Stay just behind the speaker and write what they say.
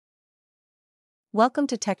Welcome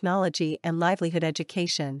to Technology and Livelihood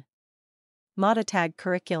Education. Matatag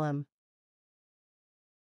Curriculum.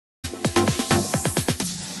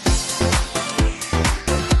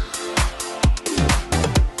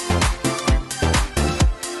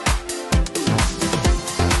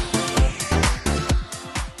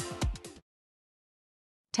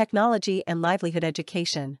 Technology and Livelihood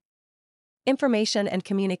Education. Information and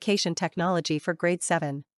Communication Technology for Grade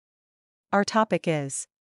 7. Our topic is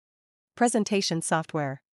Presentation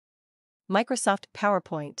Software. Microsoft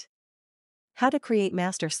PowerPoint. How to create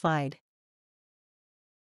master slide.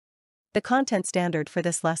 The content standard for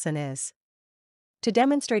this lesson is to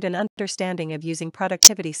demonstrate an understanding of using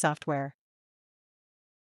productivity software.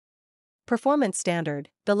 Performance standard.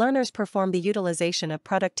 The learners perform the utilization of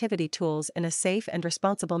productivity tools in a safe and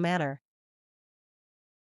responsible manner.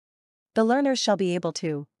 The learners shall be able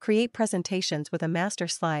to create presentations with a master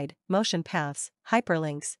slide, motion paths,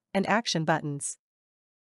 hyperlinks, and action buttons.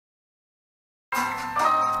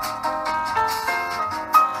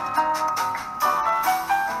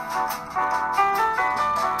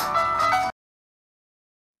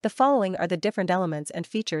 The following are the different elements and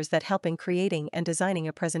features that help in creating and designing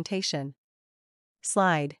a presentation: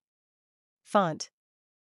 slide, font,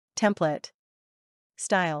 template,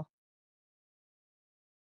 style.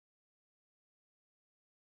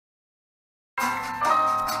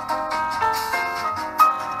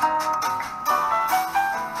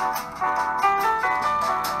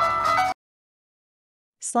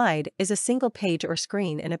 Slide is a single page or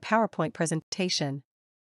screen in a PowerPoint presentation.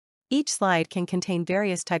 Each slide can contain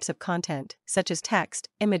various types of content, such as text,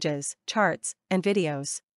 images, charts, and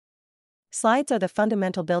videos. Slides are the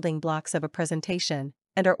fundamental building blocks of a presentation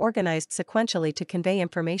and are organized sequentially to convey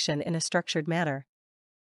information in a structured manner.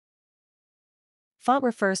 Font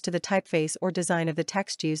refers to the typeface or design of the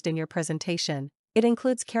text used in your presentation. It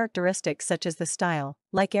includes characteristics such as the style,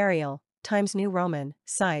 like Arial, Times New Roman,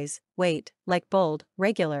 size, weight, like bold,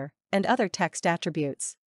 regular, and other text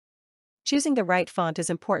attributes. Choosing the right font is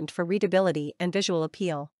important for readability and visual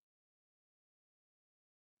appeal.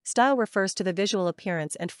 Style refers to the visual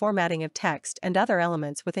appearance and formatting of text and other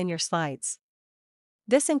elements within your slides.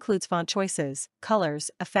 This includes font choices,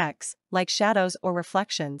 colors, effects, like shadows or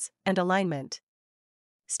reflections, and alignment.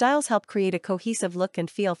 Styles help create a cohesive look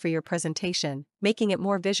and feel for your presentation, making it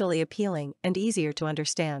more visually appealing and easier to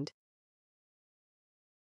understand.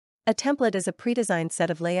 A template is a pre-designed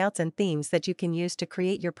set of layouts and themes that you can use to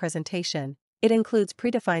create your presentation. It includes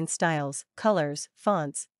predefined styles, colors,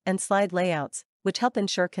 fonts, and slide layouts, which help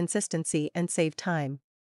ensure consistency and save time.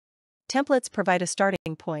 Templates provide a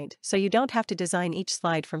starting point, so you don't have to design each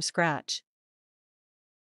slide from scratch.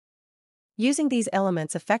 Using these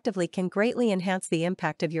elements effectively can greatly enhance the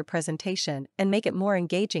impact of your presentation and make it more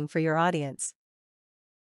engaging for your audience.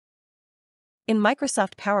 In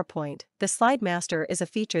Microsoft PowerPoint, the Slide Master is a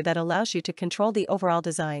feature that allows you to control the overall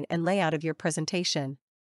design and layout of your presentation.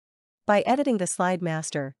 By editing the Slide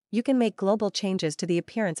Master, you can make global changes to the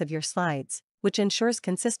appearance of your slides, which ensures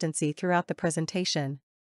consistency throughout the presentation.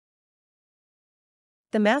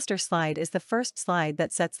 The master slide is the first slide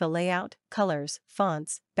that sets the layout, colors,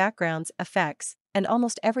 fonts, backgrounds, effects, and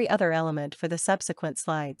almost every other element for the subsequent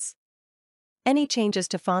slides. Any changes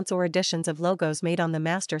to fonts or additions of logos made on the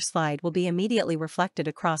master slide will be immediately reflected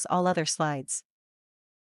across all other slides.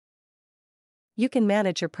 You can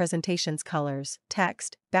manage your presentation's colors,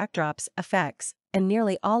 text, backdrops, effects, and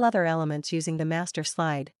nearly all other elements using the master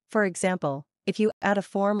slide. For example, if you add a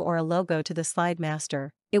form or a logo to the slide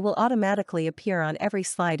master, it will automatically appear on every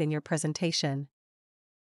slide in your presentation.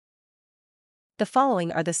 The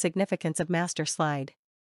following are the significance of master slide.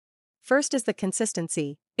 First is the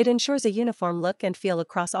consistency. It ensures a uniform look and feel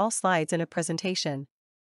across all slides in a presentation.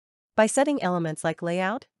 By setting elements like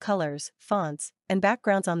layout, colors, fonts, and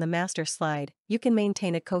backgrounds on the master slide, you can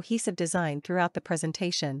maintain a cohesive design throughout the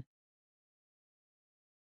presentation.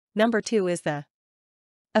 Number 2 is the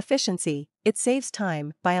efficiency. It saves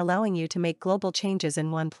time by allowing you to make global changes in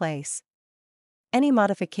one place. Any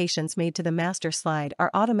modifications made to the master slide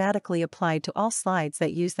are automatically applied to all slides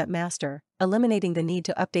that use that master, eliminating the need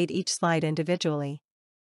to update each slide individually.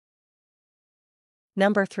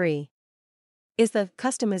 Number 3 is the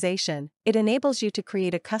customization. It enables you to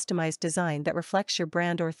create a customized design that reflects your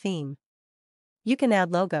brand or theme. You can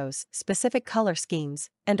add logos, specific color schemes,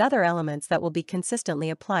 and other elements that will be consistently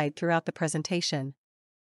applied throughout the presentation.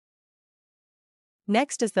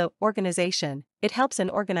 Next is the organization. It helps in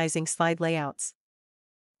organizing slide layouts.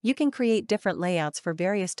 You can create different layouts for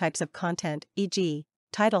various types of content, e.g.,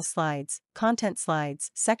 title slides, content slides,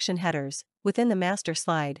 section headers, within the master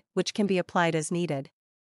slide, which can be applied as needed.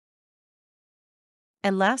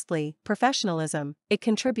 And lastly, professionalism. It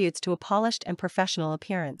contributes to a polished and professional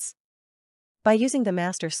appearance. By using the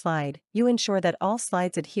master slide, you ensure that all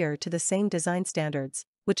slides adhere to the same design standards,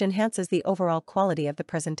 which enhances the overall quality of the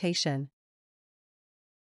presentation.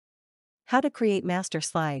 How to create master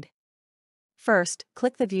slide. First,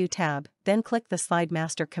 click the View tab, then click the Slide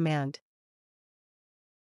Master command.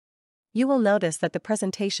 You will notice that the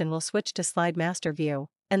presentation will switch to Slide Master view,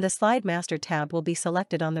 and the Slide Master tab will be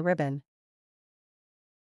selected on the ribbon.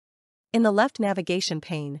 In the left navigation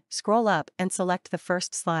pane, scroll up and select the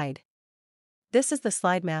first slide. This is the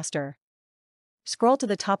Slide Master. Scroll to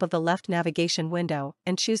the top of the left navigation window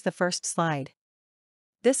and choose the first slide.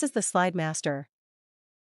 This is the Slide Master.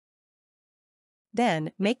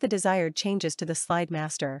 Then, make the desired changes to the Slide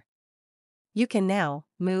Master. You can now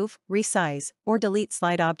move, resize, or delete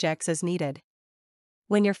slide objects as needed.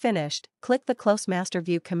 When you're finished, click the Close Master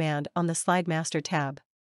View command on the Slide Master tab.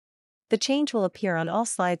 The change will appear on all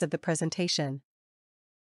slides of the presentation.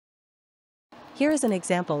 Here is an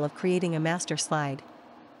example of creating a master slide.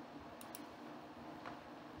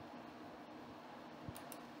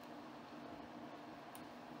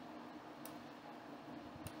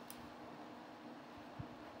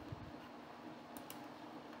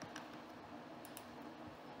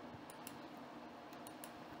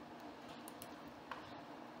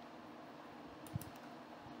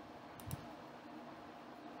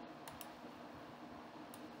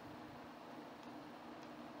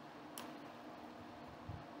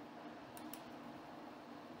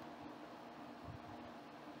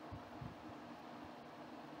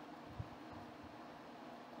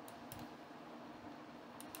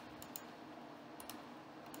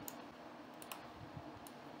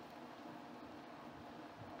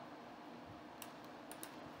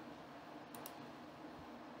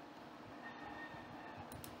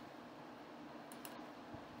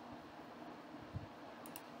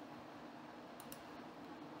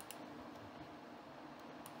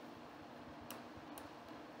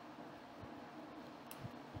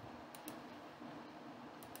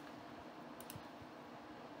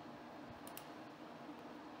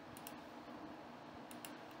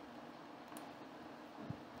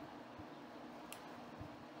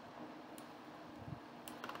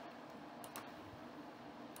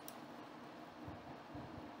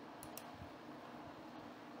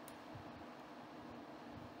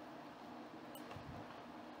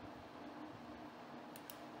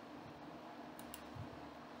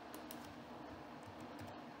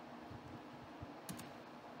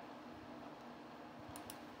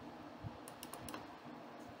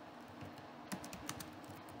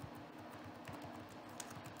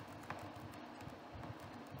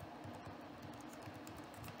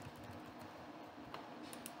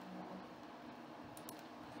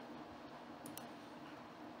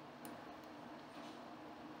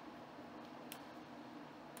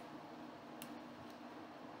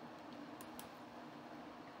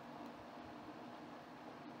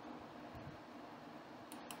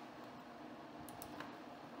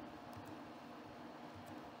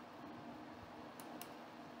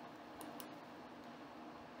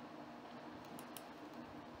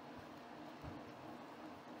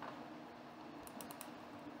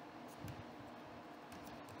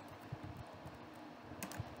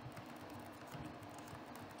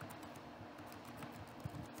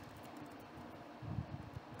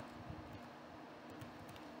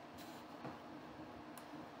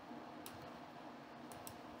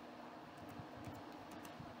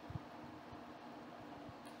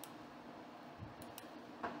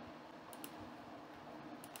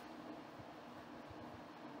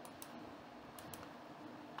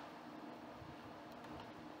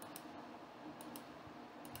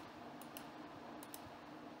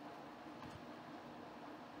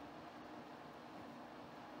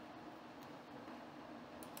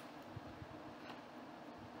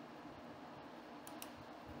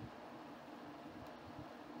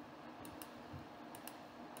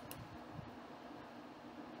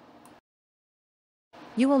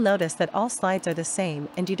 You will notice that all slides are the same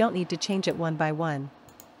and you don't need to change it one by one.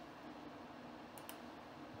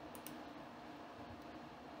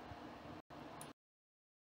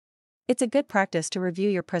 It's a good practice to review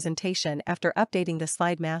your presentation after updating the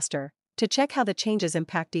Slide Master, to check how the changes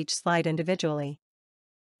impact each slide individually.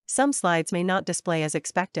 Some slides may not display as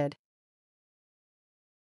expected.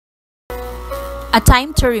 A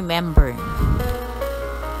time to remember.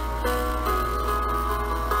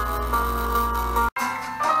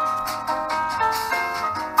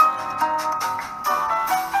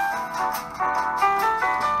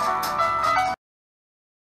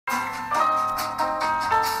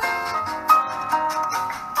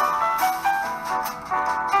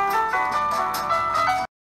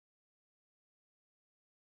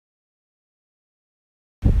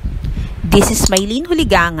 This is Maylene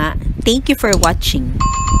Huliganga. Thank you for watching.